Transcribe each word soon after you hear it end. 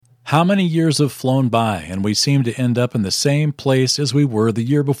How many years have flown by and we seem to end up in the same place as we were the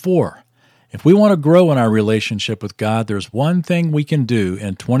year before? If we want to grow in our relationship with God, there's one thing we can do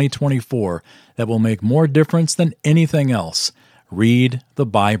in 2024 that will make more difference than anything else. Read the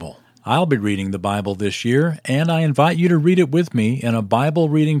Bible. I'll be reading the Bible this year, and I invite you to read it with me in a Bible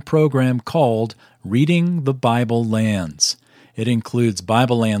reading program called Reading the Bible Lands. It includes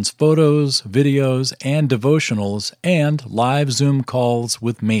Bible Lands photos, videos, and devotionals, and live Zoom calls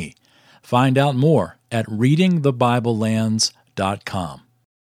with me. Find out more at readingthebiblelands.com.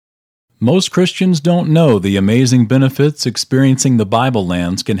 Most Christians don't know the amazing benefits experiencing the Bible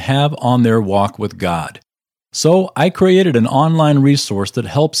Lands can have on their walk with God. So I created an online resource that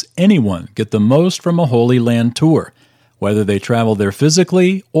helps anyone get the most from a Holy Land tour, whether they travel there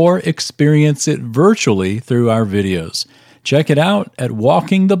physically or experience it virtually through our videos. Check it out at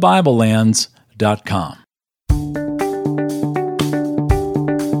walkingthebiblelands.com.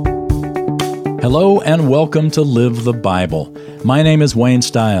 Hello and welcome to Live the Bible. My name is Wayne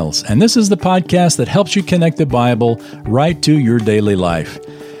Stiles, and this is the podcast that helps you connect the Bible right to your daily life.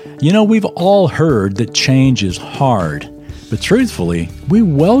 You know, we've all heard that change is hard, but truthfully, we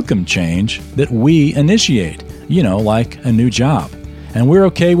welcome change that we initiate, like a new job. And we're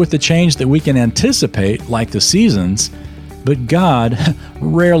okay with the change that we can anticipate, like the seasons, but God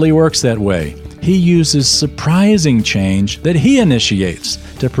rarely works that way. He uses surprising change that He initiates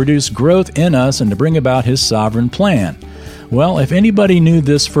to produce growth in us and to bring about His sovereign plan. Well, if anybody knew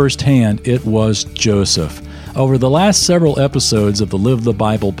this firsthand, it was Joseph. Over the last several episodes of the Live the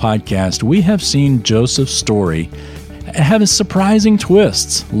Bible podcast, we have seen Joseph's story have surprising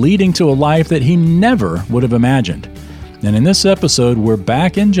twists, leading to a life that he never would have imagined. And in this episode, we're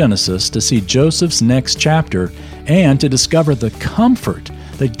back in Genesis to see Joseph's next chapter and to discover the comfort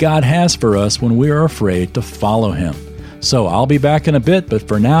that God has for us when we are afraid to follow Him. So I'll be back in a bit, but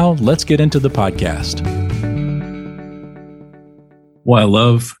for now, let's get into the podcast. Well, I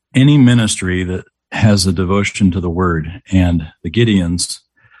love any ministry that has a devotion to the Word, and the Gideons,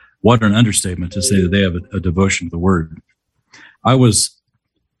 what an understatement to say that they have a devotion to the Word. I was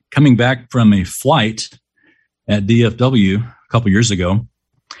coming back from a flight at DFW a couple years ago,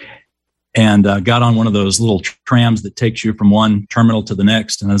 and got on one of those little trams that takes you from one terminal to the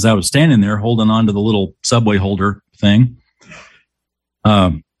next. And as I was standing there holding on to the little subway holder thing,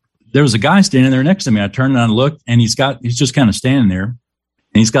 there was a guy standing there next to me. I turned around and looked, and he's just kind of standing there, and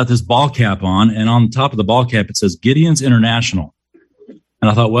he's got this ball cap on, and on the top of the ball cap, it says Gideons International. And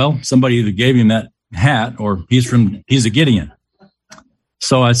I thought, well, somebody either gave him that hat or he's a Gideon.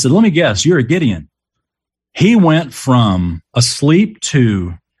 So I said, let me guess, you're a Gideon. He went from asleep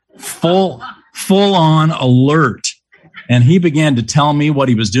to full on alert. And he began to tell me what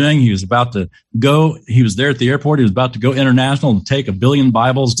he was doing. He was about to go. He was there at the airport. He was about to go international and take 1 billion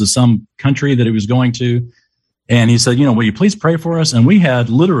Bibles to some country that he was going to. And he said, will you please pray for us? And we had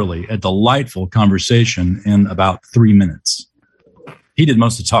literally a delightful conversation in about 3 minutes. He did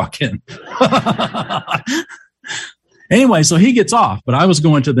most of the talking. Anyway, so he gets off, but I was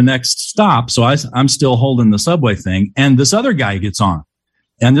going to the next stop. So I'm still holding the subway thing. And this other guy gets on.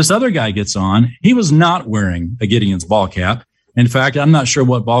 And this other guy gets on. He was not wearing a Gideon's ball cap. In fact, I'm not sure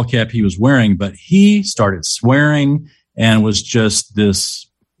what ball cap he was wearing, but he started swearing and was just this,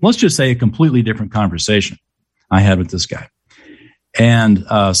 let's just say, a completely different conversation I had with this guy. And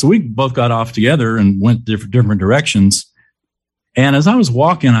so we both got off together and went different directions. And as I was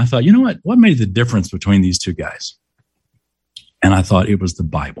walking, I thought, you know what made the difference between these two guys? And I thought it was the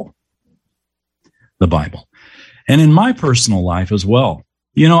Bible. The Bible. And in my personal life as well.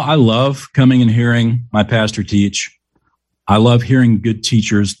 I love coming and hearing my pastor teach. I love hearing good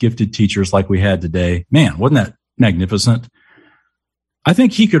teachers, gifted teachers like we had today. Man, wasn't that magnificent? I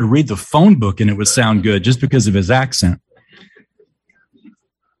think he could read the phone book and it would sound good just because of his accent.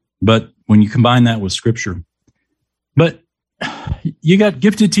 But when you combine that with Scripture, but you got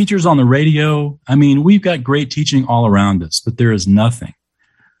gifted teachers on the radio. I mean, we've got great teaching all around us, but there is nothing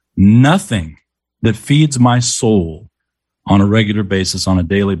that feeds my soul on a regular basis, on a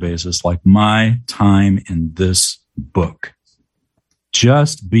daily basis, like my time in this book.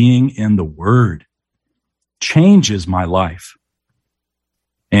 Just being in the Word changes my life.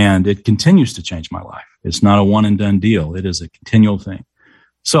 And it continues to change my life. It's not a one and done deal. It is a continual thing.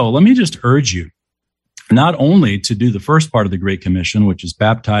 So let me just urge you not only to do the first part of the Great Commission, which is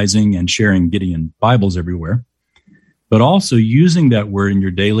baptizing and sharing Gideon Bibles everywhere, but also using that word in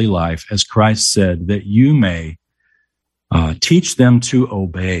your daily life, as Christ said, that you may teach them to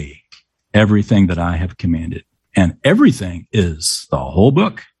obey everything that I have commanded. And everything is the whole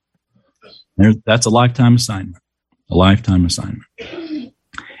book. That's a lifetime assignment,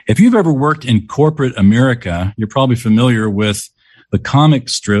 If you've ever worked in corporate America, you're probably familiar with the comic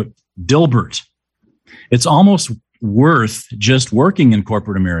strip Dilbert. It's almost worth just working in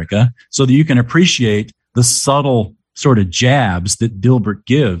corporate America so that you can appreciate the subtle sort of jabs that Dilbert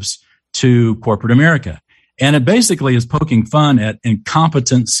gives to corporate America. And it basically is poking fun at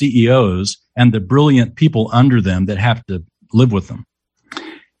incompetent CEOs and the brilliant people under them that have to live with them.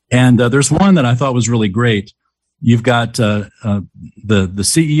 And there's one that I thought was really great. You've got the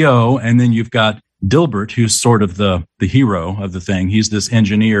CEO, and then you've got Dilbert, who's sort of the hero of the thing. He's this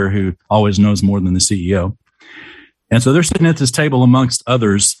engineer who always knows more than the CEO. And so they're sitting at this table amongst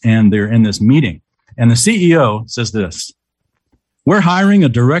others, and they're in this meeting. And the CEO says this: "We're hiring a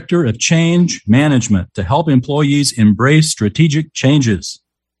director of change management to help employees embrace strategic changes."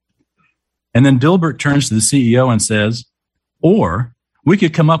 And then Dilbert turns to the CEO and says, "Or we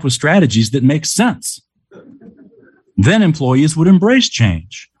could come up with strategies that make sense. Then employees would embrace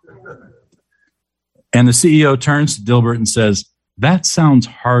change." And the CEO turns to Dilbert and says, "That sounds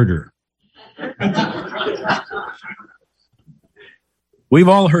harder." We've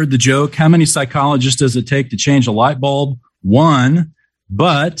all heard the joke, how many psychologists does it take to change a light bulb? One,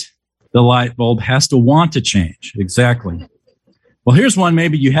 but the light bulb has to want to change. Exactly. Well, here's one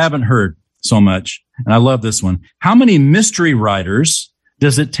maybe you haven't heard so much, and I love this one. How many mystery writers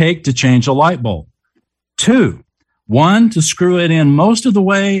does it take to change a light bulb? Two. One to screw it in most of the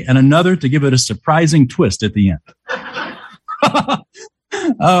way, and another to give it a surprising twist at the end. Oh,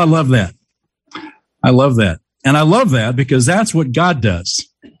 I love that. I love that. And I love that because that's what God does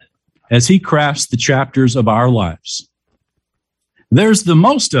as he crafts the chapters of our lives. There's the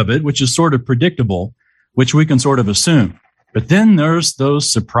most of it, which is sort of predictable, which we can sort of assume. But then there's those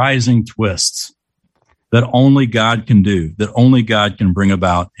surprising twists that only God can do, that only God can bring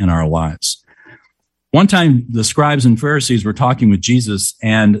about in our lives. One time, the scribes and Pharisees were talking with Jesus,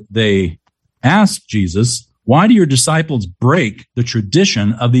 and they asked Jesus, "Why do your disciples break the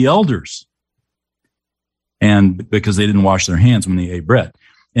tradition of the elders?" And because they didn't wash their hands when they ate bread.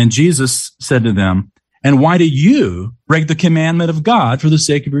 And Jesus said to them, "And why do you break the commandment of God for the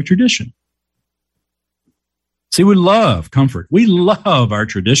sake of your tradition?" See, we love comfort. We love our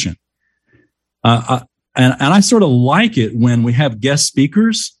tradition. And I sort of like it when we have guest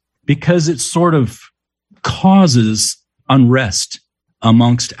speakers because it sort of causes unrest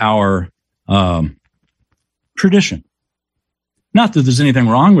amongst our tradition. Not that there's anything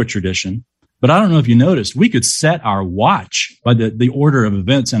wrong with tradition, but I don't know if you noticed, we could set our watch by the order of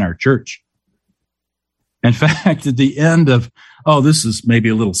events in our church. In fact, at the end of, this is maybe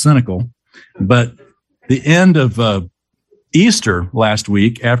a little cynical, but the end of Easter last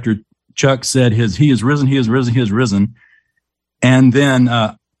week, after Chuck said he is risen, he is risen, he is risen, and then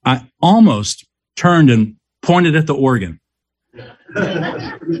I almost turned and pointed at the organ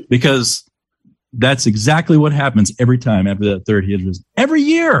because that's exactly what happens every time after that third he is risen. Every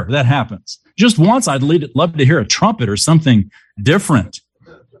year that happens. Just once, I'd love to hear a trumpet or something different.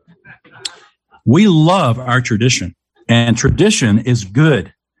 We love our tradition, and tradition is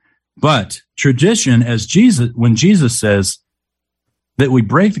good. But tradition, when Jesus says that we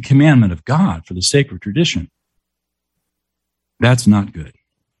break the commandment of God for the sake of tradition, that's not good.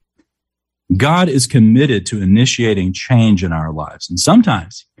 God is committed to initiating change in our lives. And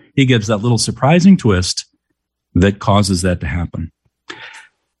sometimes he gives that little surprising twist that causes that to happen.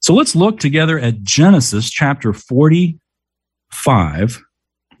 So let's look together at Genesis chapter 45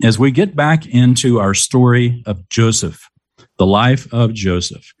 as we get back into our story of Joseph, the life of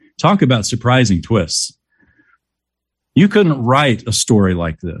Joseph. Talk about surprising twists. You couldn't write a story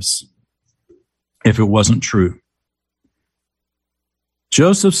like this if it wasn't true.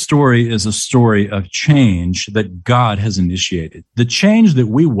 Joseph's story is a story of change that God has initiated. The change that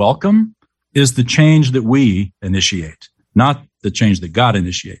we welcome is the change that we initiate, not the change that God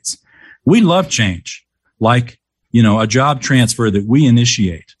initiates. We love change, like, a job transfer that we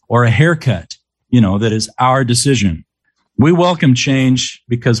initiate, or a haircut, that is our decision. We welcome change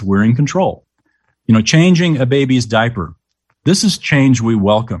because we're in control. Changing a baby's diaper. This is change we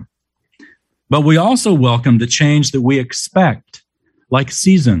welcome. But we also welcome the change that we expect, like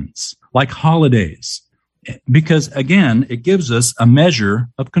seasons, like holidays, because again, it gives us a measure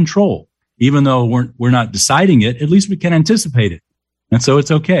of control. Even though we're not deciding it, at least we can anticipate it. And so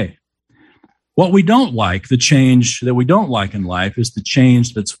it's okay. What we don't like, the change that we don't like in life, is the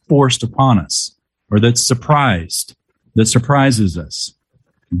change that's forced upon us or that surprises us.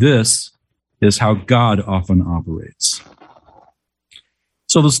 This is how God often operates.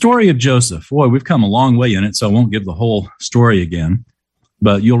 So the story of Joseph, boy, we've come a long way in it, so I won't give the whole story again.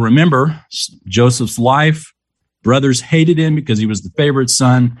 But you'll remember Joseph's life. Brothers hated him because he was the favorite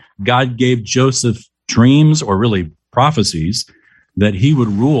son. God gave Joseph dreams, or really prophecies, that he would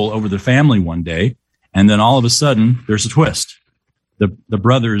rule over the family one day. And then all of a sudden, there's a twist. The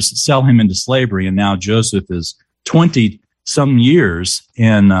brothers sell him into slavery, and now Joseph is 20-some years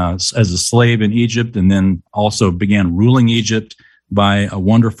as a slave in Egypt, and then also began ruling Egypt by a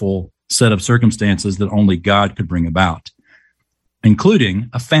wonderful set of circumstances that only God could bring about, including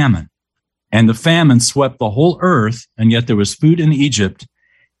a famine. And the famine swept the whole earth, and yet there was food in Egypt,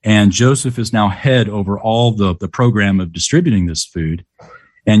 and Joseph is now head over all the program of distributing this food.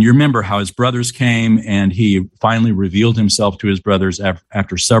 And you remember how his brothers came, and he finally revealed himself to his brothers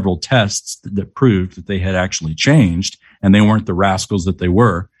after several tests that proved that they had actually changed, and they weren't the rascals that they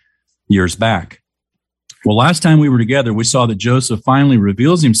were years back. Well, last time we were together, we saw that Joseph finally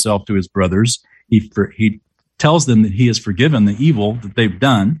reveals himself to his brothers. He tells them that he has forgiven the evil that they've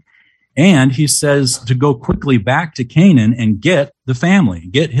done, and he says to go quickly back to Canaan and get the family,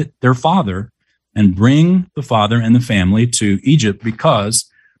 get their father, and bring the father and the family to Egypt, because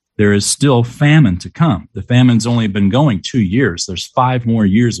there is still famine to come. The famine's only been going 2 years. There's 5 more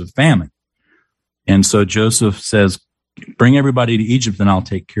years of famine. And so Joseph says, bring everybody to Egypt, and I'll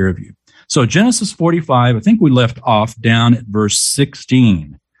take care of you. So Genesis 45, I think we left off down at verse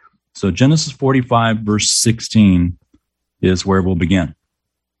 16. So Genesis 45, verse 16 is where we'll begin.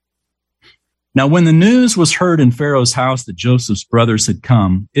 Now, when the news was heard in Pharaoh's house that Joseph's brothers had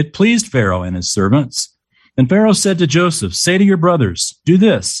come, it pleased Pharaoh and his servants. And Pharaoh said to Joseph, say to your brothers, do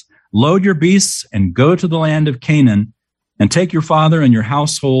this, load your beasts and go to the land of Canaan, and take your father and your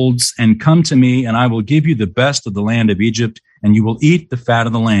households and come to me, and I will give you the best of the land of Egypt, and you will eat the fat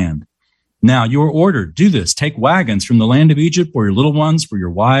of the land. Now you are ordered, do this, take wagons from the land of Egypt for your little ones, for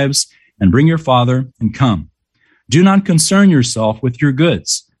your wives, and bring your father and come. Do not concern yourself with your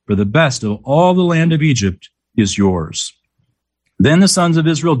goods, for the best of all the land of Egypt is yours. Then the sons of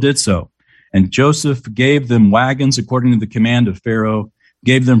Israel did so, and Joseph gave them wagons according to the command of Pharaoh,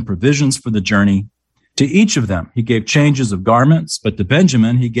 gave them provisions for the journey. To each of them he gave changes of garments, but to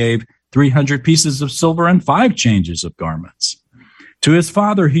Benjamin he gave 300 pieces of silver and 5 changes of garments. To his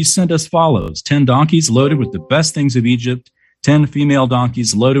father he sent as follows: 10 donkeys loaded with the best things of Egypt, 10 female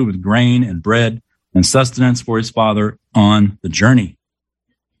donkeys loaded with grain and bread and sustenance for his father on the journey.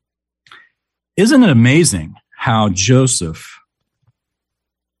 Isn't it amazing how Joseph,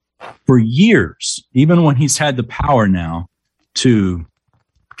 for years, even when he's had the power now to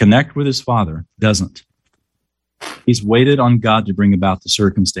connect with his father, doesn't? He's waited on God to bring about the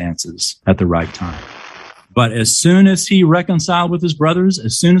circumstances at the right time. But as soon as he reconciled with his brothers,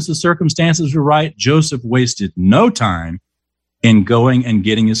 as soon as the circumstances were right, Joseph wasted no time in going and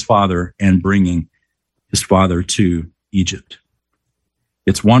getting his father and bringing his father to Egypt.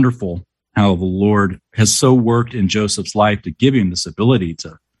 It's wonderful how the Lord has so worked in Joseph's life to give him this ability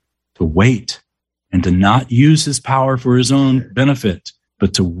to wait and to not use his power for his own benefit,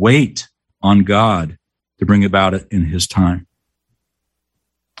 but to wait on God to bring about it in his time.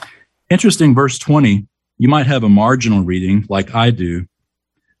 Interesting, verse 20, you might have a marginal reading like I do.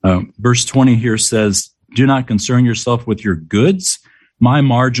 Verse 20 here says, do not concern yourself with your goods. My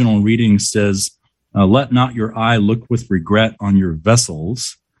marginal reading says, let not your eye look with regret on your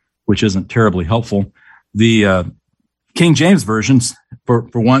vessels, which isn't terribly helpful. The King James Version, for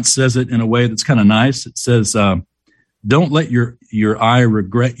once, says it in a way that's kind of nice. It says, don't let your eye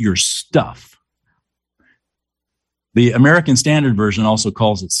regret your stuff. The American Standard Version also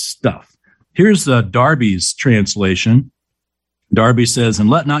calls it stuff. Here's Darby's translation. Darby says, and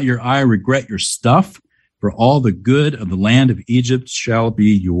let not your eye regret your stuff, for all the good of the land of Egypt shall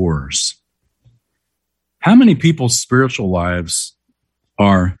be yours. How many people's spiritual lives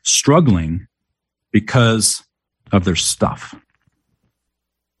are struggling because of their stuff?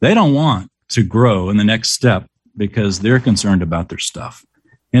 They don't want to grow in the next step because they're concerned about their stuff.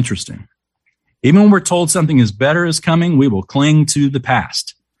 Interesting. Even when we're told something is better is coming, we will cling to the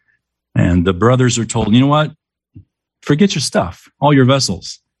past. And the brothers are told, you know what? Forget your stuff, all your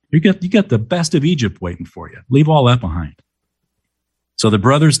vessels. You get the best of Egypt waiting for you. Leave all that behind. So the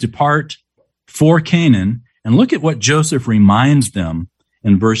brothers depart for Canaan, and look at what Joseph reminds them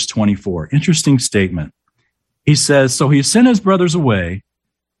in verse 24. Interesting statement. He says, so he sent his brothers away,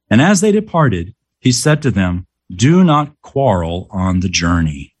 and as they departed, he said to them, do not quarrel on the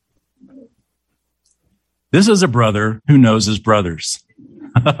journey. This is a brother who knows his brothers.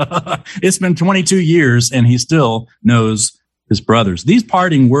 It's been 22 years, and he still knows his brothers. These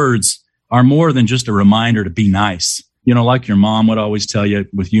parting words are more than just a reminder to be nice. You know, like your mom would always tell you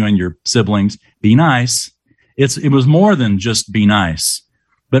with you and your siblings, be nice. It was more than just be nice.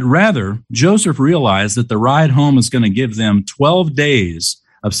 But rather, Joseph realized that the ride home is going to give them 12 days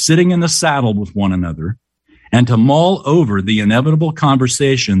of sitting in the saddle with one another and to mull over the inevitable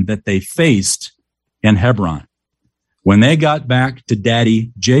conversation that they faced in Hebron when they got back to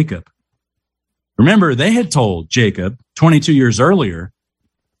Daddy Jacob. Remember, they had told Jacob 22 years earlier,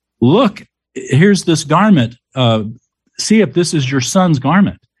 look, here's this garment. See if this is your son's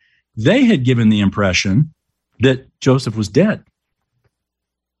garment. They had given the impression that Joseph was dead.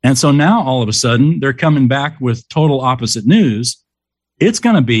 And so now all of a sudden they're coming back with total opposite news. It's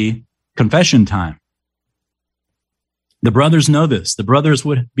going to be confession time. The brothers know this. The brothers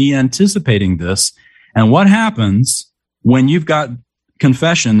would be anticipating this. And what happens when you've got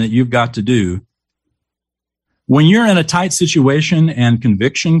confession that you've got to do? When you're in a tight situation and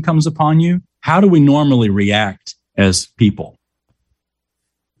conviction comes upon you, how do we normally react as people?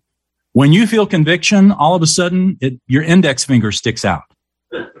 When you feel conviction, all of a sudden your index finger sticks out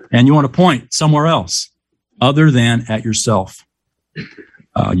and you want to point somewhere else other than at yourself.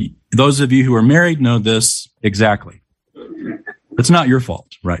 Those of you who are married know this exactly. It's not your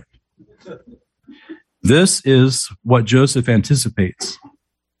fault, right? This is what Joseph anticipates.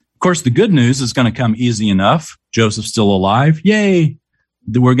 Of course, the good news is going to come easy enough. Joseph's still alive. Yay.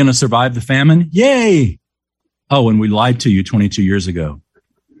 We're going to survive the famine. Yay. Oh, and we lied to you 22 years ago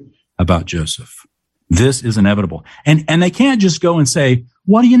about Joseph. This is inevitable. And they can't just go and say,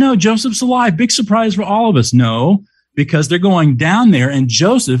 what do you know? Joseph's alive. Big surprise for all of us. No, because they're going down there and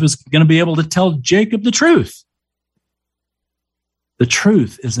Joseph is going to be able to tell Jacob the truth. The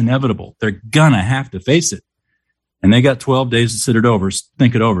truth is inevitable. They're going to have to face it. And they got 12 days to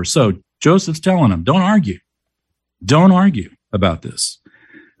think it over. So Joseph's telling them, don't argue. Don't argue about this.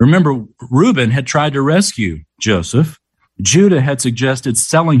 Remember, Reuben had tried to rescue Joseph. Judah had suggested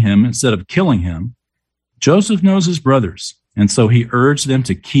selling him instead of killing him. Joseph knows his brothers, and so he urged them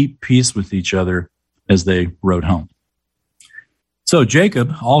to keep peace with each other as they rode home. So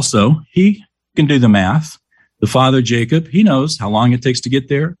Jacob also, he can do the math. The father, Jacob, he knows how long it takes to get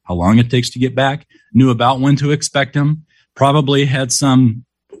there, how long it takes to get back, knew about when to expect him, probably had some,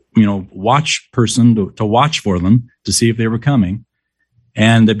 watch person to watch for them to see if they were coming.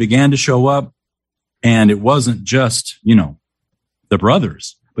 And they began to show up, and it wasn't just, the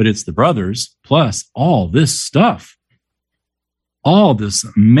brothers, but it's the brothers plus all this stuff, all this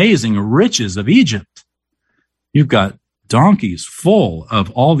amazing riches of Egypt. You've got donkeys full of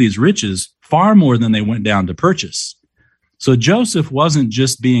all these riches, far more than they went down to purchase. So Joseph wasn't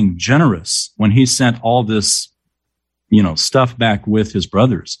just being generous when he sent all this, stuff back with his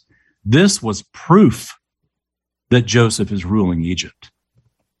brothers. This was proof that Joseph is ruling Egypt.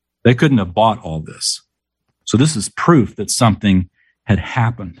 They couldn't have bought all this. So this is proof that something had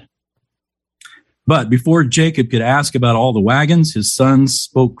happened. But before Jacob could ask about all the wagons, his sons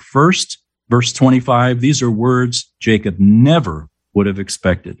spoke first. Verse 25, these are words Jacob never would have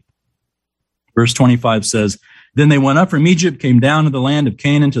expected. Verse 25 says, then they went up from Egypt, came down to the land of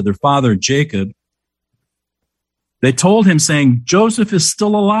Canaan to their father Jacob. They told him, saying, Joseph is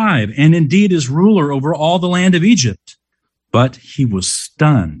still alive and indeed is ruler over all the land of Egypt. But he was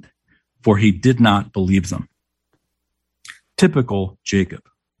stunned, for he did not believe them. Typical Jacob.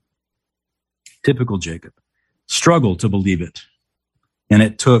 Typical Jacob. Struggled to believe it. And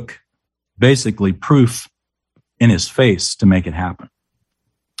it took basically proof in his face to make it happen.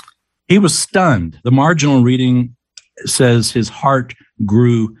 He was stunned. The marginal reading says his heart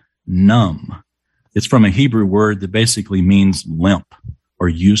grew numb. It's from a Hebrew word that basically means limp or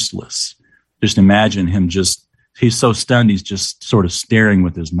useless. Just imagine him he's so stunned, he's just sort of staring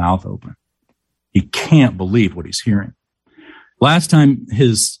with his mouth open. He can't believe what he's hearing. Last time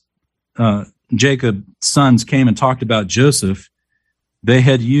his Jacob's sons came and talked about Joseph, they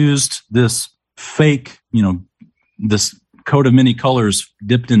had used this fake, this coat of many colors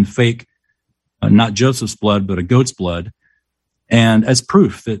dipped in fake, not Joseph's blood, but a goat's blood, and as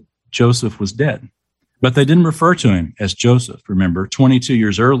proof that Joseph was dead. But they didn't refer to him as Joseph. Remember, 22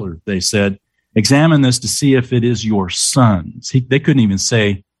 years earlier, they said, examine this to see if it is your sons. They couldn't even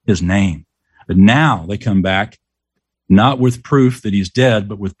say his name. But now they come back, not with proof that he's dead,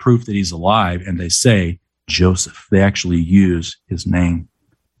 but with proof that he's alive, and they say Joseph. They actually use his name.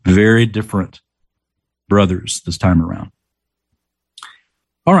 Very different brothers this time around.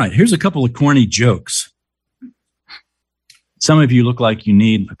 All right, here's a couple of corny jokes. Some of you look like you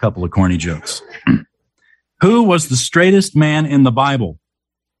need a couple of corny jokes. Who was the straightest man in the Bible?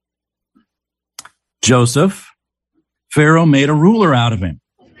 Joseph. Pharaoh made a ruler out of him.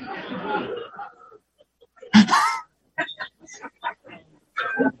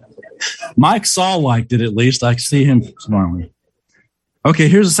 Mike Saul liked it, at least. I see him smiling. Okay,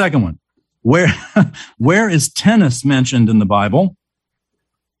 here's the second one. Where is tennis mentioned in the Bible?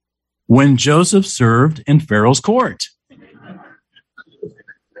 When Joseph served in Pharaoh's court.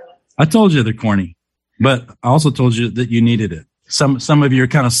 I told you they're corny, but I also told you that you needed it. Some of you are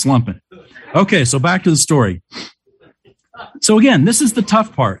kind of slumping. Okay, so back to the story. So again, this is the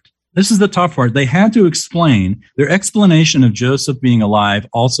tough part. They had to explain, their explanation of Joseph being alive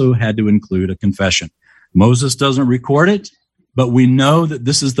also had to include a confession. Moses doesn't record it, but we know that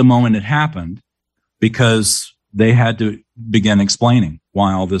this is the moment it happened because they had to begin explaining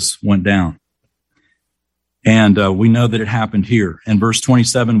why all this went down. And we know that it happened here. In verse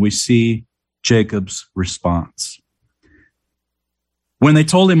 27, we see Jacob's response. When they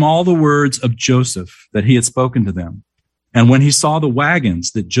told him all the words of Joseph that he had spoken to them, and when he saw the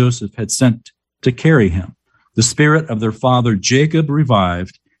wagons that Joseph had sent to carry him, the spirit of their father Jacob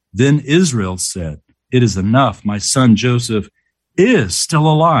revived. Then Israel said, "It is enough. My son Joseph is still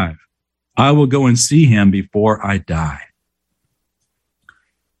alive. I will go and see him before I die."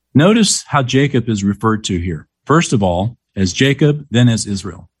 Notice how Jacob is referred to here. First of all, as Jacob, then as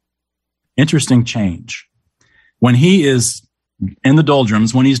Israel. Interesting change. When he is in the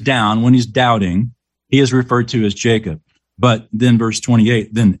doldrums, when he's down, when he's doubting, he is referred to as Jacob. But then verse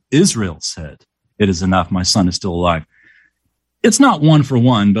 28, then Israel said, "It is enough. My son is still alive." It's not one for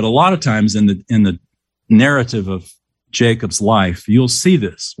one, but a lot of times in the narrative of Jacob's life, you'll see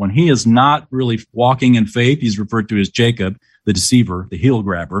this. When he is not really walking in faith, he's referred to as Jacob, the deceiver, the heel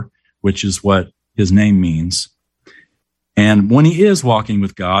grabber, which is what his name means. And when he is walking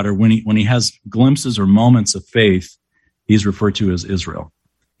with God, or when he has glimpses or moments of faith, he's referred to as Israel,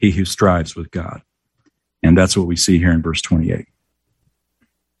 he who strives with God. And that's what we see here in verse 28.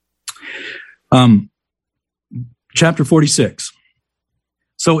 Chapter 46.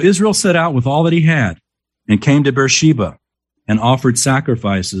 So Israel set out with all that he had and came to Beersheba and offered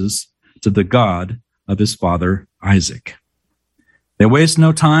sacrifices to the God of his father Isaac. They waste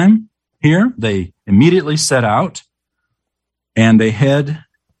no time here. They immediately set out and they head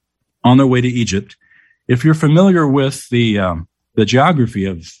on their way to Egypt. If you're familiar with the geography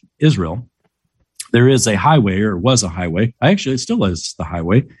of Israel, there is a highway, or was a highway. Actually, it still is the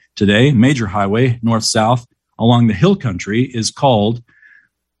highway today. Major highway, north-south, along the hill country is called,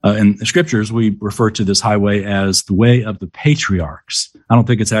 in the scriptures, we refer to this highway as the way of the patriarchs. I don't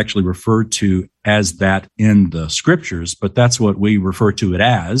think it's actually referred to as that in the scriptures, but that's what we refer to it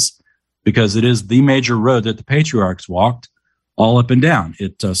as, because it is the major road that the patriarchs walked all up and down.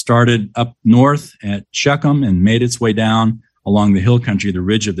 It started up north at Shechem and made its way down along the hill country, the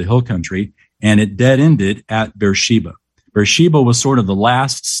ridge of the hill country, and it dead-ended at Beersheba. Beersheba was sort of the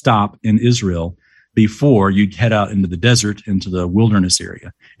last stop in Israel before you'd head out into the desert, into the wilderness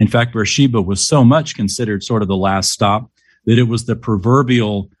area. In fact, Beersheba was so much considered sort of the last stop that it was the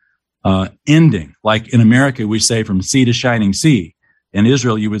proverbial ending. Like in America, we say from sea to shining sea. In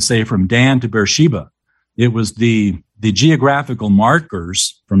Israel, you would say from Dan to Beersheba. It was the geographical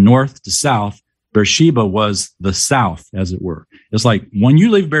markers from north to south. Beersheba was the south, as it were. It's like when you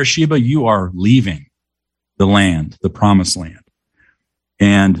leave Beersheba, you are leaving the land, the promised land.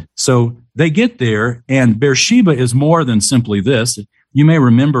 And so they get there, and Beersheba is more than simply this. You may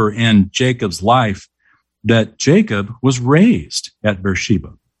remember in Jacob's life that Jacob was raised at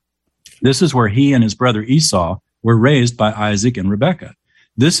Beersheba. This is where he and his brother Esau were raised by Isaac and Rebekah.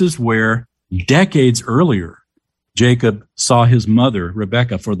 This is where decades earlier, Jacob saw his mother,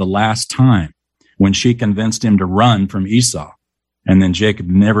 Rebekah, for the last time when she convinced him to run from Esau. And then Jacob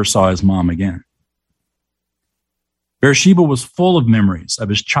never saw his mom again. Beersheba was full of memories of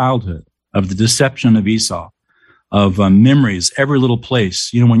his childhood, of the deception of Esau, of memories, every little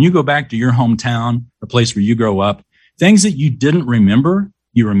place. You know, when you go back to your hometown, a place where you grow up, things that you didn't remember,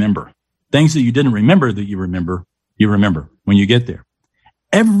 you remember. Things that you didn't remember that you remember when you get there.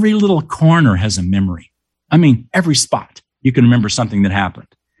 Every little corner has a memory. I mean, every spot you can remember something that happened.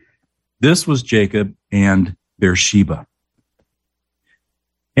 This was Jacob and Beersheba.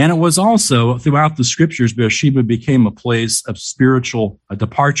 And it was also, throughout the scriptures, Beersheba became a place of a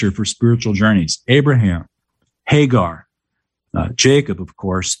departure for spiritual journeys. Abraham, Hagar, Jacob, of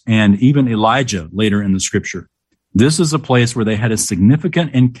course, and even Elijah later in the scripture. This is a place where they had a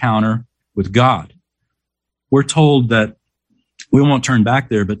significant encounter with God. We're told that, we won't turn back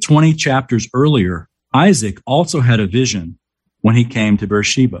there, but 20 chapters earlier, Isaac also had a vision when he came to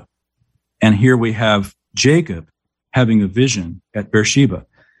Beersheba. And here we have Jacob having a vision at Beersheba.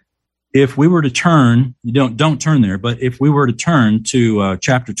 If we were to turn, don't turn there, but if we were to turn to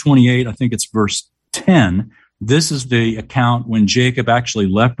chapter 28, I think it's verse 10, this is the account when Jacob actually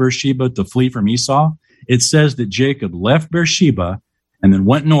left Beersheba to flee from Esau. It says that Jacob left Beersheba and then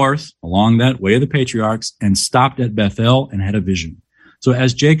went north along that way of the patriarchs and stopped at Bethel and had a vision. So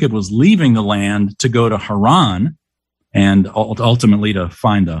as Jacob was leaving the land to go to Haran and ultimately to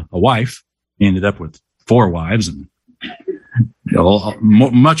find a wife, he ended up with 4 wives and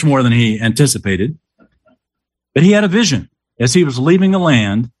much more than he anticipated. But he had a vision as he was leaving the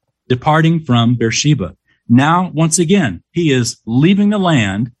land, departing from Beersheba. Now, once again, he is leaving the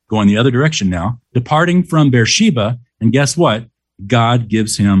land, going the other direction now, departing from Beersheba. And guess what? God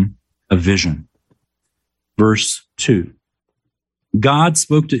gives him a vision. Verse 2. God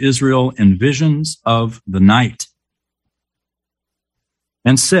spoke to Israel in visions of the night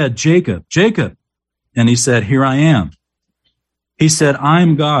and said, Jacob, Jacob. And he said, here I am. He said, I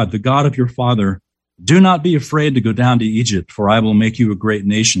am God, the God of your father. Do not be afraid to go down to Egypt, for I will make you a great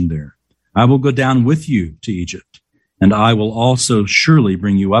nation there. I will go down with you to Egypt, and I will also surely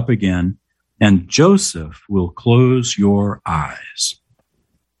bring you up again, and Joseph will close your eyes.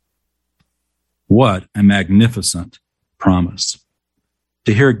 What a magnificent promise.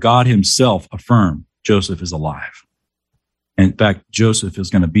 To hear God himself affirm Joseph is alive. And in fact, Joseph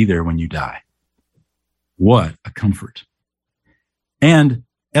is going to be there when you die. What a comfort. And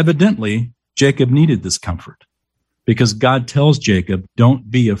evidently, Jacob needed this comfort because God tells Jacob,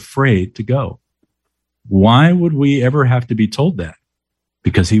 don't be afraid to go. Why would we ever have to be told that?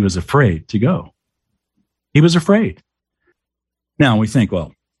 Because he was afraid to go. He was afraid. Now we think,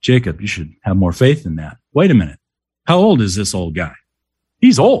 well, Jacob, you should have more faith in that. Wait a minute. How old is this old guy?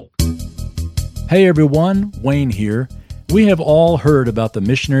 He's old. Hey everyone, Wayne here. We have all heard about the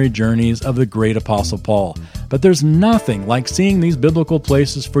missionary journeys of the great Apostle Paul, but there's nothing like seeing these biblical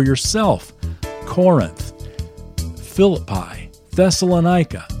places for yourself. Corinth, Philippi,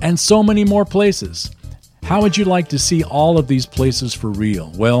 Thessalonica, and so many more places. How would you like to see all of these places for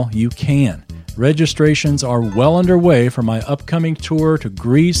real? Well, you can. Registrations are well underway for my upcoming tour to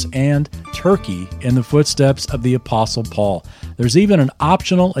Greece and Turkey in the footsteps of the Apostle Paul. There's even an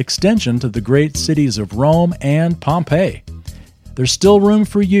optional extension to the great cities of Rome and Pompeii. There's still room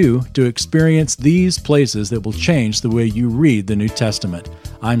for you to experience these places that will change the way you read the New Testament,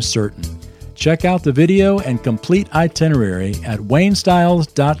 I'm certain. Check out the video and complete itinerary at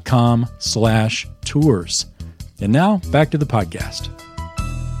waynestiles.com/tours. And now, back to the podcast.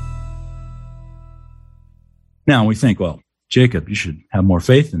 Now we think, well, Jacob, you should have more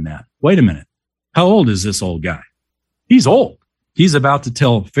faith in that. Wait a minute. How old is this old guy? He's old. He's about to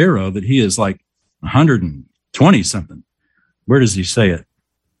tell Pharaoh that he is like 120 something. Where does he say it?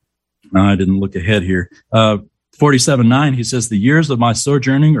 I didn't look ahead here. 47:9, he says, the years of my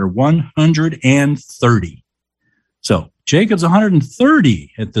sojourning are 130. So Jacob's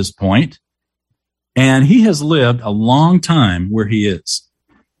 130 at this point, and he has lived a long time where he is.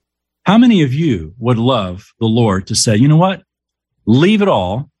 How many of you would love the Lord to say, you know what? Leave it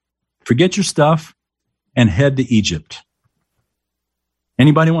all, forget your stuff, and head to Egypt?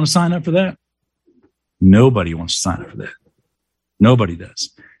 Anybody want to sign up for that? Nobody wants to sign up for that. Nobody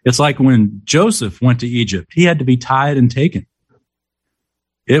does. It's like when Joseph went to Egypt, he had to be tied and taken.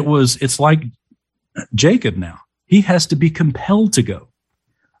 It's like Jacob now. He has to be compelled to go.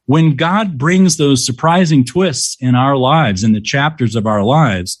 When God brings those surprising twists in our lives, in the chapters of our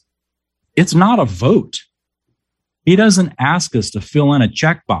lives, it's not a vote. He doesn't ask us to fill in a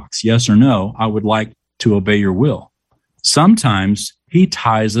checkbox, yes or no, I would like to obey your will. Sometimes he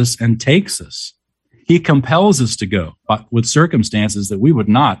ties us and takes us. He compels us to go, but with circumstances that we would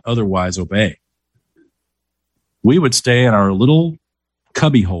not otherwise obey. We would stay in our little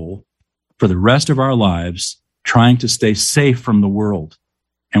cubbyhole for the rest of our lives, trying to stay safe from the world,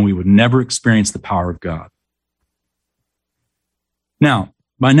 and we would never experience the power of God. Now,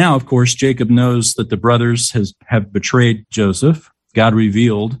 by now, of course, Jacob knows that the brothers have betrayed Joseph. God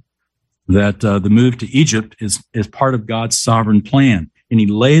revealed that the move to Egypt is part of God's sovereign plan. And he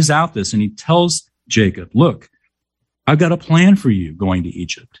lays out this and he tells Jacob, look, I've got a plan for you going to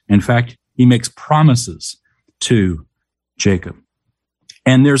Egypt. In fact, he makes promises to Jacob.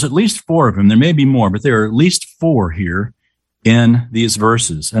 And there's at least 4 of them. There may be more, but there are at least 4 here in these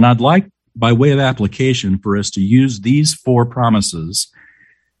verses. And I'd like, by way of application, for us to use these 4 promises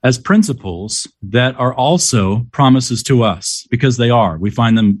as principles that are also promises to us, because they are. We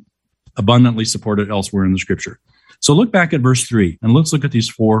find them abundantly supported elsewhere in the scripture. So look back at verse 3, and let's look at these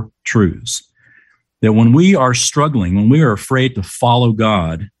 4 truths. That when we are struggling, when we are afraid to follow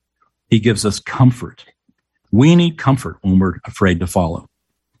God, he gives us comfort. We need comfort when we're afraid to follow.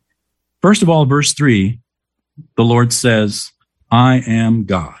 First of all, verse 3, the Lord says, I am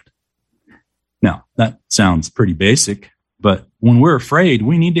God. Now, that sounds pretty basic, but when we're afraid,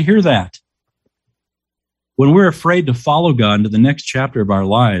 we need to hear that. when we're afraid to follow God into the next chapter of our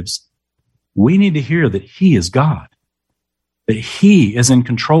lives, we need to hear that He is God, that He is in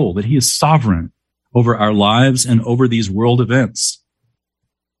control, that He is sovereign over our lives and over these world events.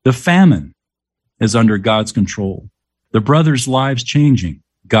 The famine is under God's control. The brothers' lives changing,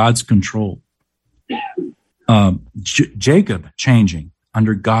 God's control. Jacob changing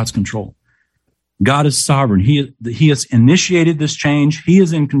under God's control. God is sovereign. He has initiated this change. He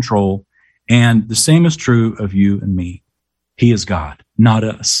is in control. And the same is true of you and me. He is God, not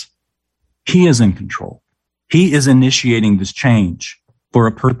us. He is in control. He is initiating this change for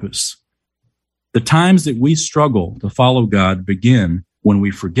a purpose. The times that we struggle to follow God begin when we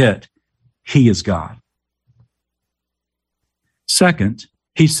forget He is God. Second,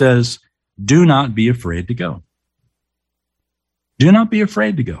 he says, do not be afraid to go. Do not be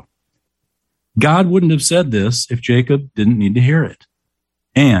afraid to go. God wouldn't have said this if Jacob didn't need to hear it.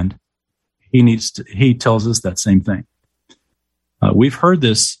 And he tells us that same thing. We've heard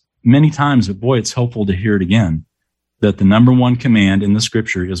this many times, but boy, it's helpful to hear it again, that the number one command in the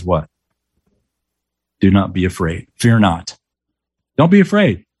scripture is what? Do not be afraid. Fear not. Don't be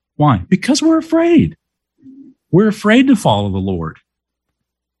afraid. Why? Because we're afraid. We're afraid to follow the Lord.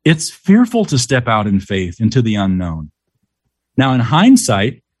 It's fearful to step out in faith into the unknown. Now, in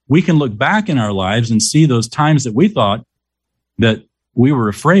hindsight, we can look back in our lives and see those times that we thought that we were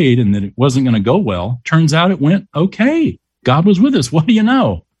afraid and that it wasn't going to go well. Turns out it went okay. God was with us. What do you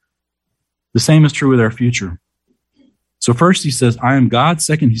know? The same is true with our future. So first he says, I am God.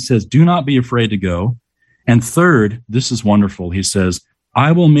 Second, he says, do not be afraid to go. And third, this is wonderful. He says,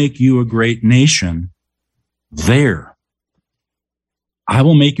 I will make you a great nation there. I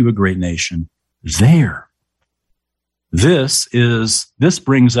will make you a great nation there. This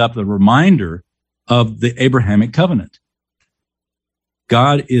brings up the reminder of the Abrahamic covenant.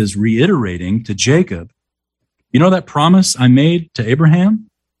 God is reiterating to Jacob, you know that promise I made to Abraham?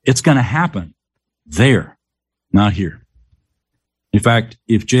 It's going to happen there, not here. In fact,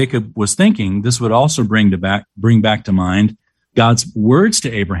 if Jacob was thinking, this would also bring back to mind God's words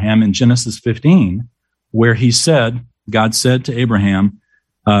to Abraham in Genesis 15, where God said to Abraham,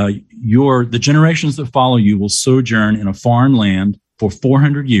 the generations that follow you will sojourn in a foreign land for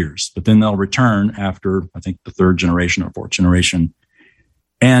 400 years, but then they'll return after, I think, the third generation or fourth generation.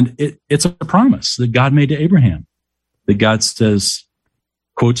 And it's a promise that God made to Abraham, that God says,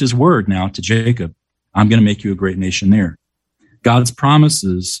 quotes his word now to Jacob, I'm going to make you a great nation there. God's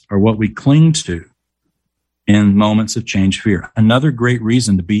promises are what we cling to in moments of change, fear. Another great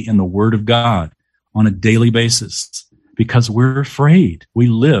reason to be in the Word of God on a daily basis, because we're afraid. We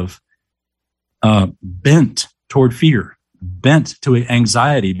live bent toward fear, bent to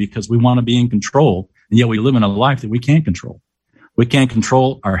anxiety because we want to be in control, and yet we live in a life that we can't control. We can't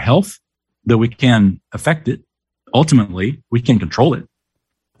control our health, though we can affect it. Ultimately, we can control it.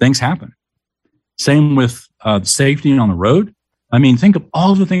 Things happen. Same with safety on the road. I mean, think of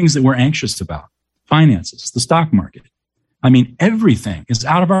all the things that we're anxious about. Finances, the stock market. I mean, everything is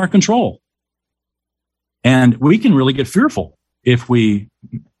out of our control. And we can really get fearful if we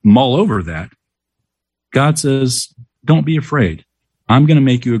mull over that. God says, don't be afraid. I'm going to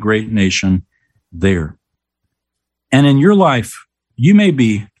make you a great nation there. And in your life, you may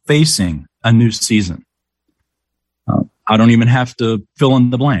be facing a new season. I don't even have to fill in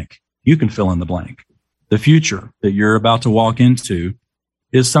the blank. You can fill in the blank. The future that you're about to walk into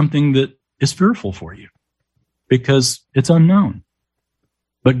is something that is fearful for you because it's unknown.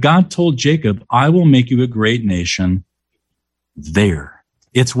 But God told Jacob, I will make you a great nation there.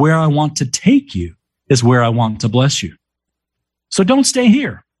 It's where I want to take you. It's where I want to bless you. So don't stay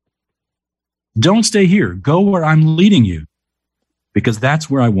here. Don't stay here. Go where I'm leading you because that's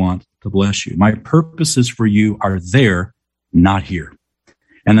where I want to bless you. My purposes for you are there, not here.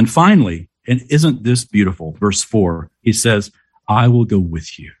 And then finally, and isn't this beautiful? Verse 4, he says, I will go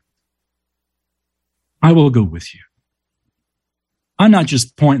with you. I will go with you. I'm not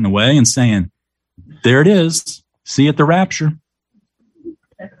just pointing the way and saying, there it is. See you at the rapture.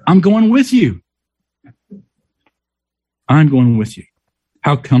 I'm going with you. I'm going with you.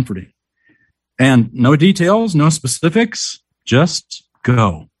 How comforting. And no details, no specifics, just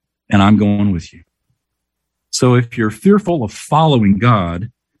go. And I'm going with you. So if you're fearful of following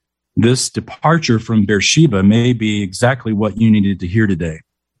God, this departure from Beersheba may be exactly what you needed to hear today,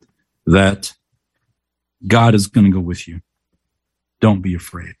 that God is going to go with you. Don't be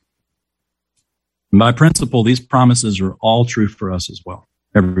afraid. And by principle, these promises are all true for us as well,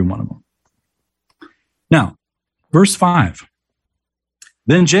 every one of them. Now, verse 5.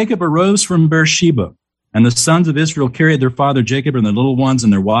 Then Jacob arose from Beersheba, and the sons of Israel carried their father Jacob and their little ones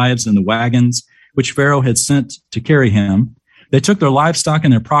and their wives in the wagons which Pharaoh had sent to carry him. They took their livestock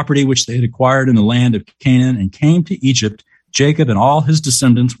and their property, which they had acquired in the land of Canaan, and came to Egypt, Jacob and all his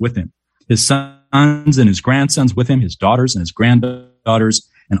descendants with him, his sons and his grandsons with him, his daughters and his granddaughters,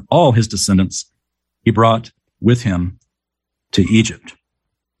 and all his descendants he brought with him to Egypt.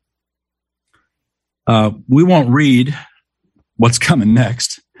 We won't read what's coming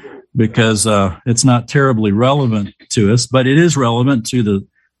next because it's not terribly relevant to us, but it is relevant to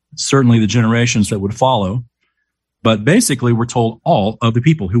certainly the generations that would follow. But basically, we're told all of the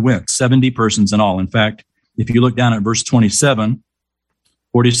people who went, 70 persons in all. In fact, if you look down at verse 27,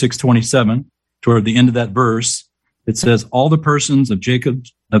 46:27, toward the end of that verse, it says, all the persons of Jacob,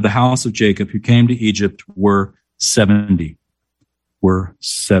 of the house of Jacob who came to Egypt were 70. Were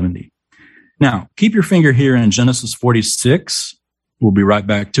 70. Now, keep your finger here in Genesis 46. We'll be right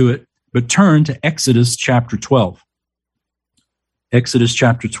back to it. But turn to Exodus chapter 12. Exodus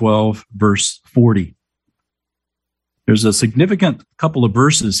chapter 12, verse 40. There's a significant couple of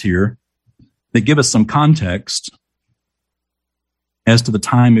verses here that give us some context as to the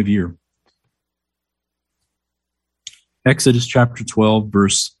time of year. Exodus chapter 12,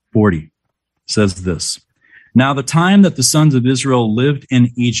 verse 40 says this. Now the time that the sons of Israel lived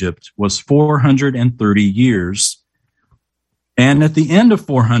in Egypt was 430 years. And at the end of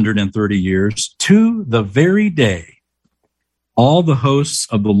 430 years, to the very day, all the hosts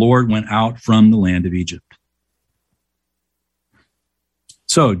of the Lord went out from the land of Egypt.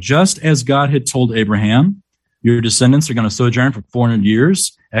 So just as God had told Abraham, your descendants are going to sojourn for 400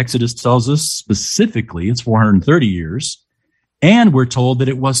 years. Exodus tells us specifically it's 430 years. And we're told that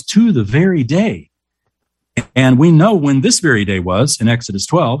it was to the very day. And we know when this very day was in Exodus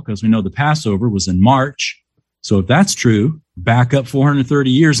 12, because we know the Passover was in March. So if that's true, back up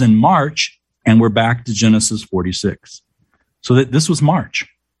 430 years in March, and we're back to Genesis 46. So that this was March.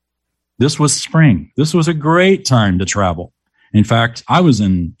 This was spring. This was a great time to travel. In fact, I was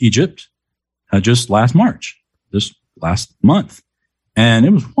in Egypt just last March, this last month, and it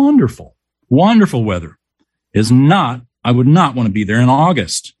was wonderful, wonderful weather. I would not want to be there in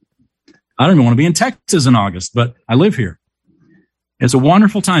August. I don't even want to be in Texas in August, but I live here. It's a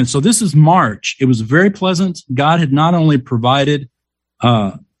wonderful time. So this is March. It was very pleasant. God had not only provided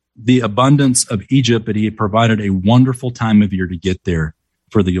the abundance of Egypt, but he had provided a wonderful time of year to get there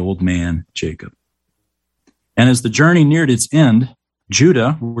for the old man, Jacob. And as the journey neared its end,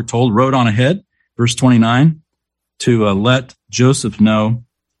 Judah, we're told, rode on ahead, verse 29, to let Joseph know,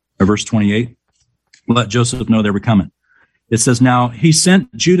 or verse 28, let Joseph know they were coming. It says, now he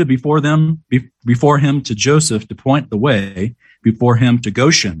sent Judah before him to Joseph to point the way before him to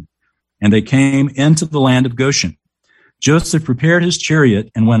Goshen. And they came into the land of Goshen. Joseph prepared his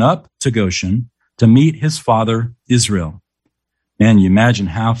chariot and went up to Goshen to meet his father Israel. Man, you imagine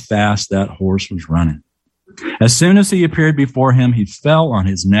how fast that horse was running. As soon as he appeared before him, he fell on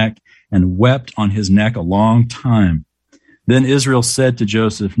his neck and wept on his neck a long time. Then Israel said to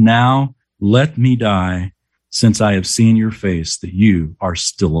Joseph, now let me die, since I have seen your face, that you are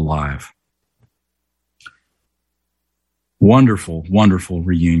still alive. Wonderful, wonderful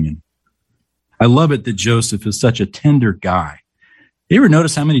reunion. I love it that Joseph is such a tender guy. You ever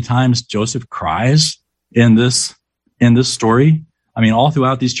notice how many times Joseph cries in this story? I mean, all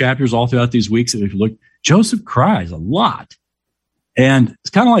throughout these chapters, all throughout these weeks, if you look, Joseph cries a lot. And it's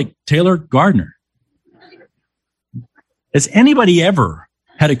kind of like Taylor Gardner. Has anybody ever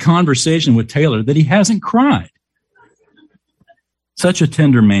had a conversation with Taylor that he hasn't cried? Such a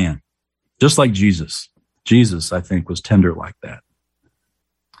tender man, just like Jesus. Jesus, I think, was tender like that.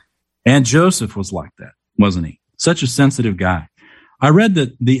 And Joseph was like that, wasn't he? Such a sensitive guy. I read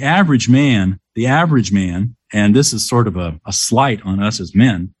that the average man, and this is sort of a slight on us as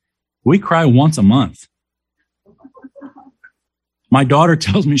men, we cry once a month. My daughter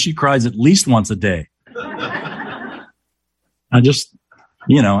tells me she cries at least once a day. I just,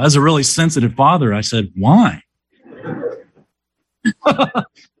 as a really sensitive father, I said, why?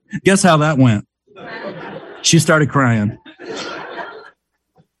 Guess how that went? She started crying.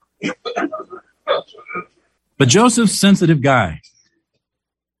 But Joseph's a sensitive guy.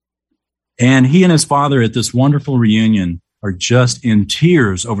 And he and his father at this wonderful reunion are just in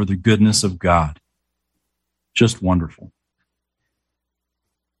tears over the goodness of God. Just wonderful.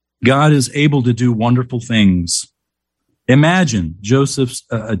 God is able to do wonderful things. Imagine Jacob's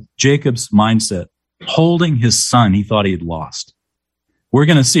mindset, holding his son he thought he had lost. We're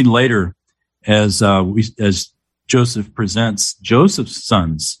going to see later as Joseph presents Joseph's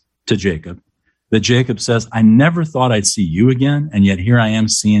sons to Jacob, that Jacob says, I never thought I'd see you again, and yet here I am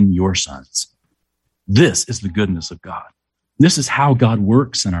seeing your sons. This is the goodness of God. This is how God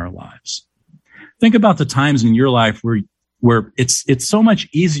works in our lives. Think about the times in your life where it's so much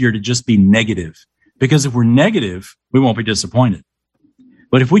easier to just be negative, because if we're negative, we won't be disappointed.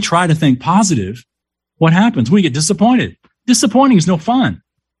 But if we try to think positive, what happens? We get disappointed. Disappointing is no fun.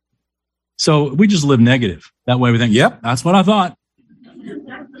 So we just live negative. That way we think, yep, that's what I thought.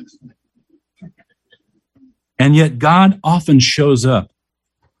 And yet God often shows up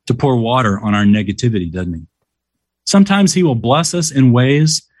to pour water on our negativity, doesn't he? Sometimes he will bless us in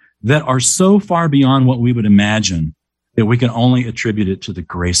ways that are so far beyond what we would imagine that we can only attribute it to the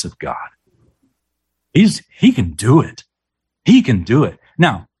grace of God. He can do it. He can do it.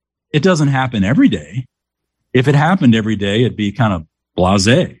 Now, it doesn't happen every day. If it happened every day, it'd be kind of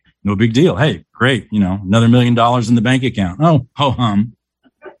blasé. No big deal. Hey, great. Another $1 million in the bank account. Oh, ho-hum.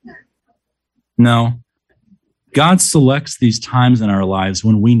 No. God selects these times in our lives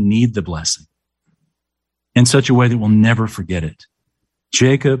when we need the blessing in such a way that we'll never forget it.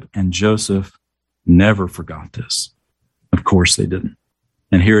 Jacob and Joseph never forgot this. Of course they didn't.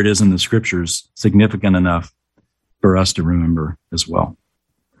 And here it is in the scriptures, significant enough for us to remember as well.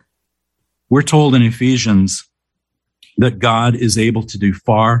 We're told in Ephesians that God is able to do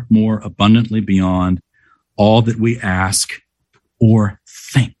far more abundantly beyond all that we ask or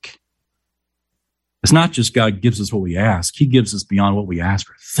think. It's not just God gives us what we ask. He gives us beyond what we ask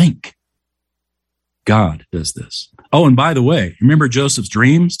or think. God does this. Oh, and by the way, remember Joseph's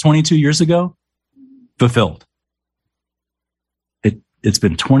dreams 22 years ago? Fulfilled. It's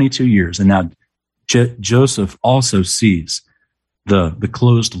been 22 years, and now Joseph also sees the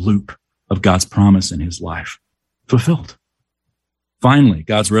closed loop of God's promise in his life. Fulfilled. Finally,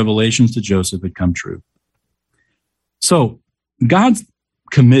 God's revelations to Joseph had come true. So God's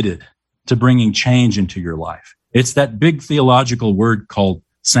committed to bringing change into your life. It's that big theological word called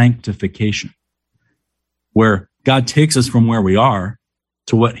sanctification, where God takes us from where we are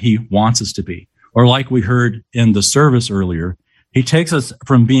to what he wants us to be. Or like we heard in the service earlier, he takes us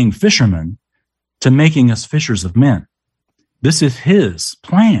from being fishermen to making us fishers of men. This is his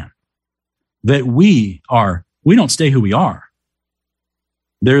plan, that we don't stay who we are.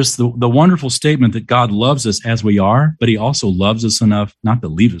 There's the wonderful statement that God loves us as we are, but he also loves us enough not to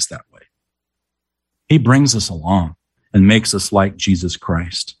leave us that way. He brings us along and makes us like Jesus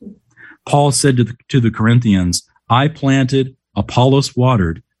Christ. Paul said to the Corinthians, I planted, Apollos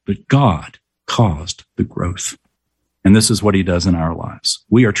watered, but God caused the growth. And this is what he does in our lives.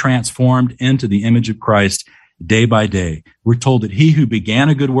 We are transformed into the image of Christ day by day. We're told that he who began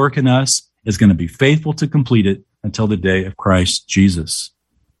a good work in us is going to be faithful to complete it until the day of Christ Jesus.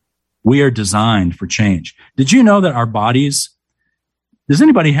 We are designed for change. Did you know that our bodies, does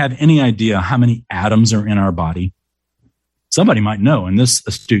anybody have any idea how many atoms are in our body? Somebody might know in this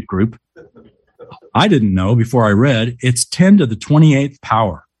astute group. I didn't know before I read. It's 10 to the 28th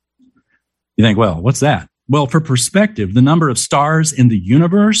power. You think, well, what's that? Well, for perspective, the number of stars in the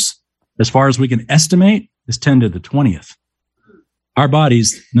universe, as far as we can estimate, is 10 to the 20th. Our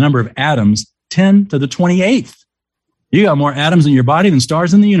bodies, the number of atoms, 10 to the 28th. You got more atoms in your body than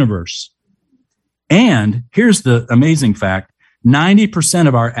stars in the universe. And here's the amazing fact, 90%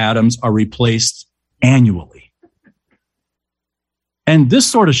 of our atoms are replaced annually. And this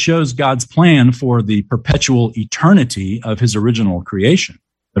sort of shows God's plan for the perpetual eternity of his original creation.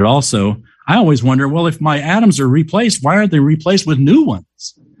 But also, I always wonder, well, if my atoms are replaced, why aren't they replaced with new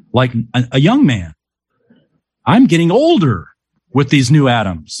ones? Like a young man. I'm getting older with these new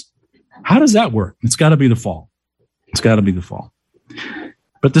atoms. How does that work? It's got to be the fall. It's got to be the fall.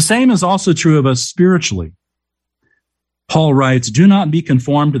 But the same is also true of us spiritually. Paul writes, do not be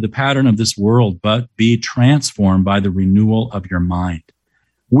conformed to the pattern of this world, but be transformed by the renewal of your mind.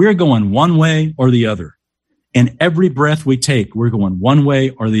 We're going one way or the other. In every breath we take, we're going one way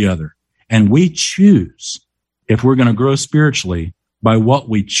or the other. And we choose, if we're going to grow spiritually, by what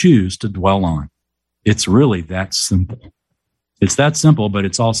we choose to dwell on. It's really that simple. It's that simple, but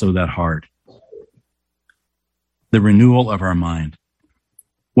it's also that hard. The renewal of our mind.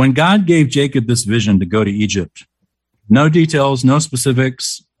 When God gave Jacob this vision to go to Egypt, no details, no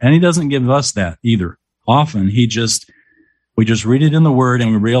specifics, and he doesn't give us that either. Often we just read it in the word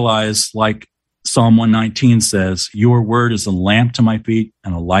and we realize, like Psalm 119 says, your word is a lamp to my feet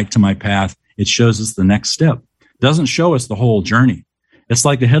and a light to my path. It shows us the next step. It doesn't show us the whole journey. It's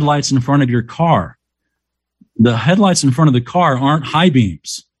like the headlights in front of your car. The headlights in front of the car aren't high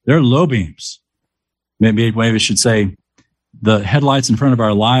beams. They're low beams. Maybe we should say the headlights in front of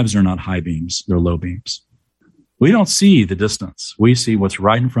our lives are not high beams. They're low beams. We don't see the distance. We see what's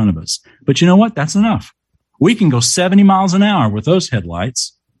right in front of us. But you know what? That's enough. We can go 70 miles an hour with those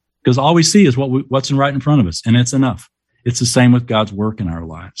headlights because all we see is what's right in front of us, and it's enough. It's the same with God's work in our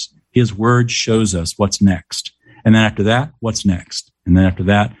lives. His word shows us what's next. And then after that, what's next? And then after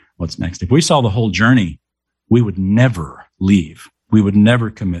that, what's next? If we saw the whole journey, we would never leave. We would never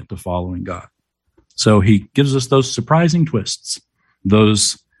commit to following God. So he gives us those surprising twists,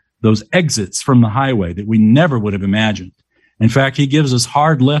 those exits from the highway that we never would have imagined. In fact, he gives us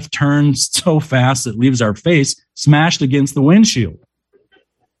hard left turns so fast it leaves our face smashed against the windshield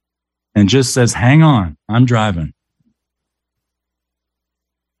and just says, hang on, I'm driving.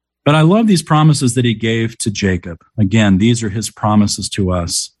 But I love these promises that he gave to Jacob. Again, these are his promises to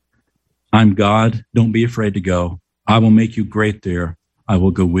us. I'm God. Don't be afraid to go. I will make you great there. I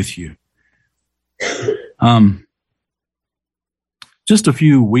will go with you. Just a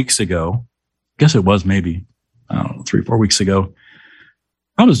few weeks ago, I guess it was maybe, 3-4 weeks ago,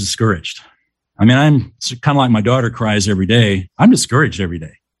 I was discouraged. I mean, I'm kind of like my daughter cries every day. I'm discouraged every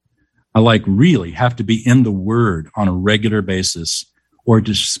day. I really have to be in the Word on a regular basis, or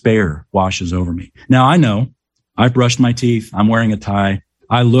despair washes over me. Now, I know I've brushed my teeth. I'm wearing a tie.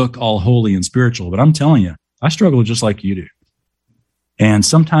 I look all holy and spiritual, but I'm telling you, I struggle just like you do. And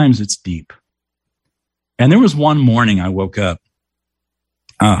sometimes it's deep. And there was one morning I woke up.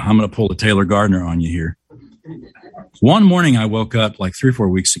 I'm going to pull the Taylor Gardner on you here. One morning I woke up 3-4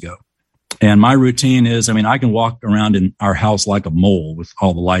 weeks ago. And my routine is, I can walk around in our house like a mole with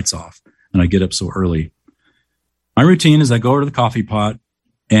all the lights off. And I get up so early. My routine is I go over to the coffee pot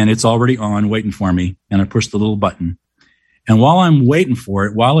and it's already on waiting for me. And I push the little button. And while I'm waiting for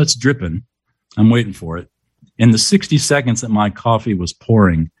it, while it's dripping, I'm waiting for it. In the 60 seconds that my coffee was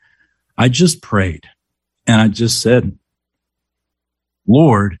pouring, I just prayed. And I just said,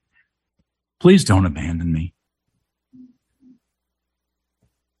 Lord, please don't abandon me.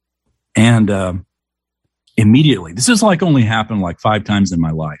 And immediately, this is only happened 5 times in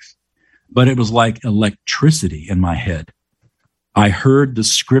my life, but it was like electricity in my head. I heard the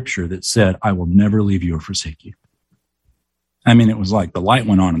scripture that said, I will never leave you or forsake you. It was like the light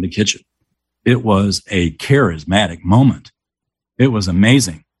went on in the kitchen. It was a charismatic moment. It was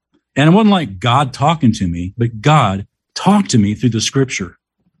amazing. And it wasn't like God talking to me, but God talked to me through the scripture.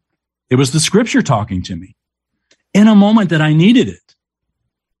 It was the scripture talking to me in a moment that I needed it.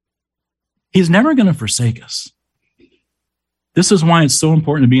 He's never going to forsake us. This is why it's so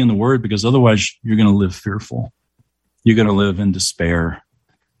important to be in the Word, because otherwise you're going to live fearful. You're going to live in despair,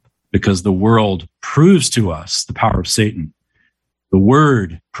 because the world proves to us the power of Satan. The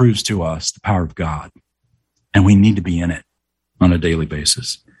Word proves to us the power of God, and we need to be in it on a daily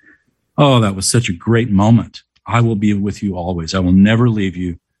basis. Oh, that was such a great moment. I will be with you always. I will never leave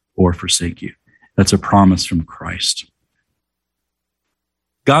you or forsake you. That's a promise from Christ.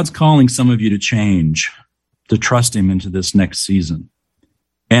 God's calling some of you to change, to trust him into this next season.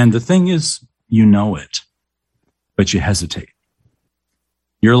 And the thing is, you know it, but you hesitate.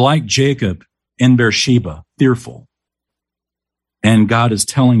 You're like Jacob in Beersheba, fearful. And God is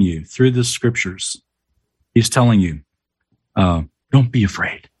telling you through the scriptures, he's telling you, don't be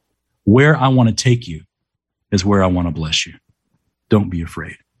afraid. Where I want to take you is where I want to bless you. Don't be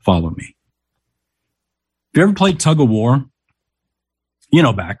afraid. Follow me. Have you ever played tug of war?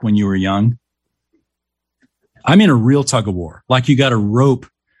 Back when you were young. I mean, a real tug of war. Like you got a rope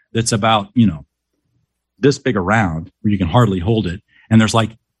that's about, this big around where you can hardly hold it. And there's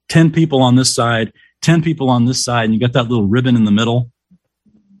 10 people on this side, 10 people on this side, and you got that little ribbon in the middle.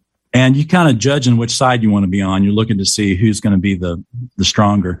 And you kind of judging which side you want to be on. You're looking to see who's going to be the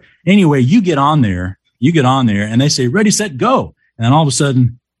stronger. Anyway, you get on there, and they say, ready, set, go. And then all of a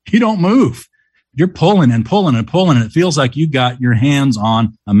sudden, you don't move. You're pulling and pulling and pulling, and it feels like you got your hands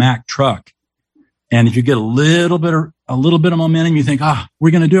on a Mack truck. And if you get a little bit of momentum, you think,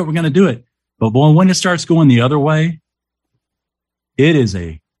 we're going to do it. But boy, when it starts going the other way, it is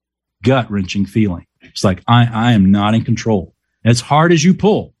a gut-wrenching feeling. It's like, I am not in control. As hard as you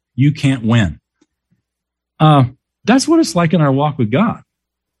pull, you can't win. That's what it's like in our walk with God.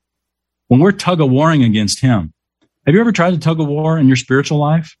 When we're tug-of-warring against him. Have you ever tried to tug-of-war in your spiritual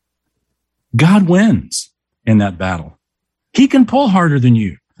life? God wins in that battle. He can pull harder than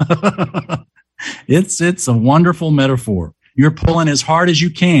you. It's a wonderful metaphor. You're pulling as hard as you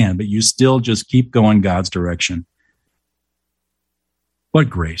can, but you still just keep going God's direction. What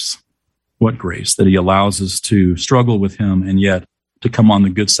grace that he allows us to struggle with him and yet to come on the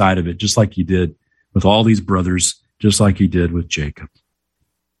good side of it, just like he did with all these brothers, just like he did with Jacob.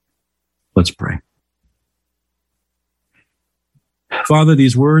 Let's pray. Father,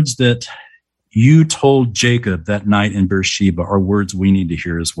 these words that you told Jacob that night in Beersheba are words we need to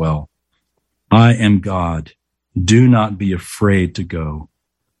hear as well. I am God. Do not be afraid to go.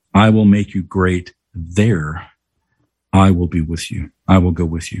 I will make you great there. I will be with you. I will go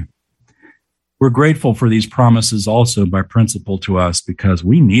with you. We're grateful for these promises also by principle to us because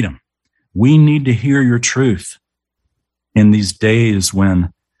we need them. We need to hear your truth in these days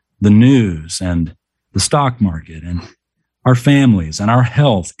when the news and the stock market and our families and our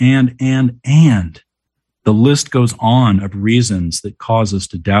health and the list goes on of reasons that cause us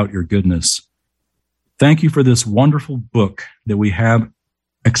to doubt your goodness. Thank you for this wonderful book that we have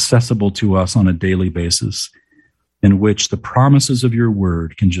accessible to us on a daily basis, in which the promises of your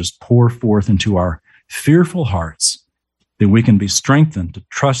word can just pour forth into our fearful hearts, that we can be strengthened to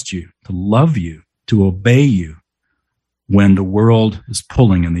trust you, to love you, to obey you when the world is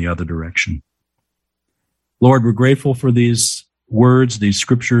pulling in the other direction. Lord, we're grateful for these words, these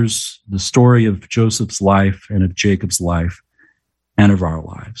scriptures, the story of Joseph's life and of Jacob's life and of our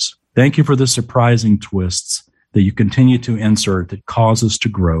lives. Thank you for the surprising twists that you continue to insert that cause us to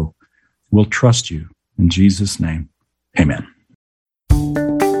grow. We'll trust you. In Jesus' name, amen.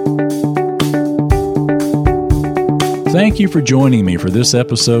 Thank you for joining me for this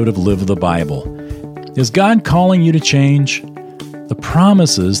episode of Live the Bible. Is God calling you to change? The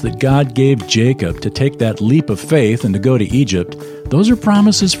promises that God gave Jacob to take that leap of faith and to go to Egypt, those are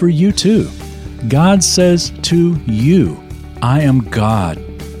promises for you too. God says to you, I am God.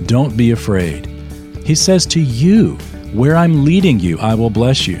 Don't be afraid. He says to you, where I'm leading you, I will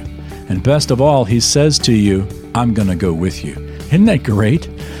bless you. And best of all, he says to you, I'm going to go with you. Isn't that great?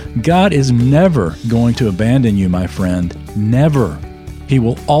 God is never going to abandon you, my friend. Never. He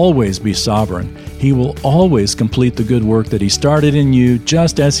will always be sovereign. He will always complete the good work that he started in you,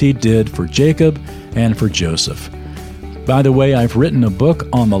 just as he did for Jacob and for Joseph. By the way, I've written a book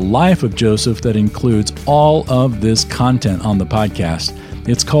on the life of Joseph that includes all of this content on the podcast.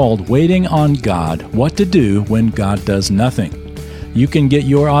 It's called Waiting on God, What to Do When God Does Nothing. You can get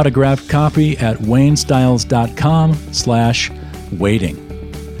your autographed copy at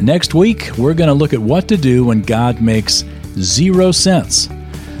waynestyles.com/waiting. Next week, we're going to look at what to do when God makes 0 sense.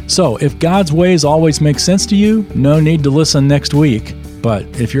 So if God's ways always make sense to you, no need to listen next week. But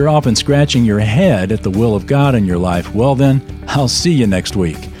if you're often scratching your head at the will of God in your life, well then, I'll see you next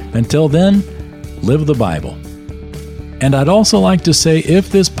week. Until then, live the Bible. And I'd also like to say, if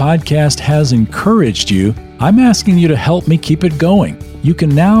this podcast has encouraged you, I'm asking you to help me keep it going. You can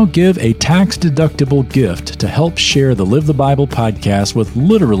now give a tax-deductible gift to help share the Live the Bible podcast with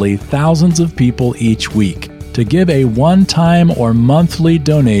literally thousands of people each week. To give a one-time or monthly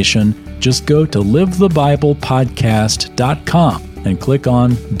donation, just go to livethebiblepodcast.com and click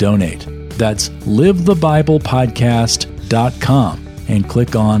on Donate. That's livethebiblepodcast.com and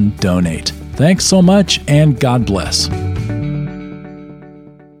click on Donate. Thanks so much, and God bless.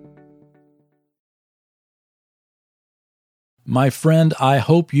 My friend, I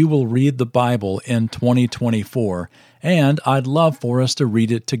hope you will read the Bible in 2024, and I'd love for us to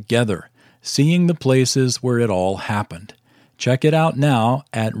read it together, seeing the places where it all happened. Check it out now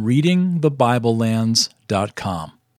at readingthebiblelands.com.